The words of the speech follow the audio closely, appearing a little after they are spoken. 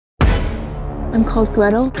I'm called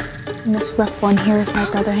Gretel, and this rough one here is my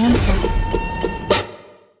brother Hansel.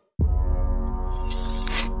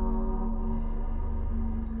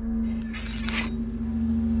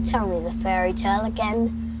 Tell me the fairy tale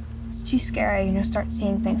again. It's too scary, and you'll start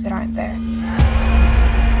seeing things that aren't there.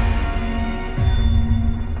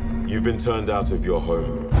 You've been turned out of your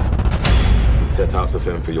home, set out to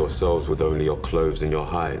fend for yourselves with only your clothes and your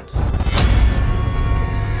hides.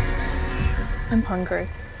 I'm hungry.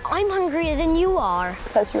 I'm hungrier than you are.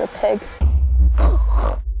 Because you're a pig.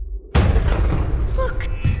 Look!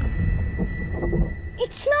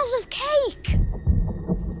 It smells of cake!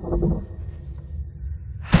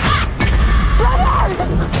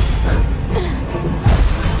 Brother!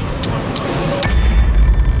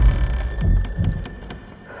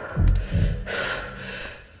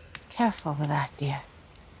 Careful with that, dear.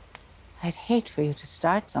 I'd hate for you to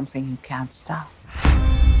start something you can't stop.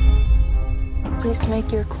 Pleased to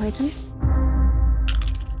make your acquaintance.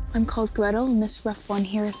 I'm called Gretel, and this rough one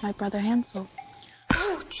here is my brother Hansel.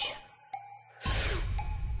 Ouch!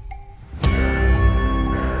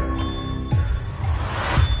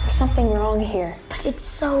 There's something wrong here. But it's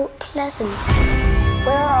so pleasant.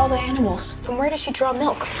 Where are all the animals? From where does she draw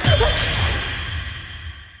milk?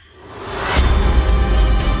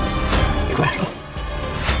 Gretel,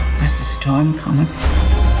 there's a storm coming.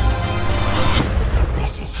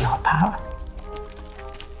 This is your power.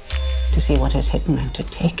 To see what is hidden and to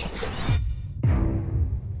take it.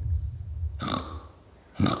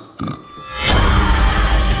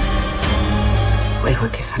 We were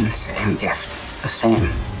given the same gift, the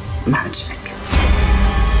same magic.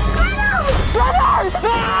 Brother!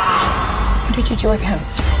 What did you do with him?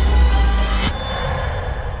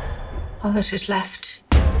 All that is left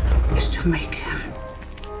is to make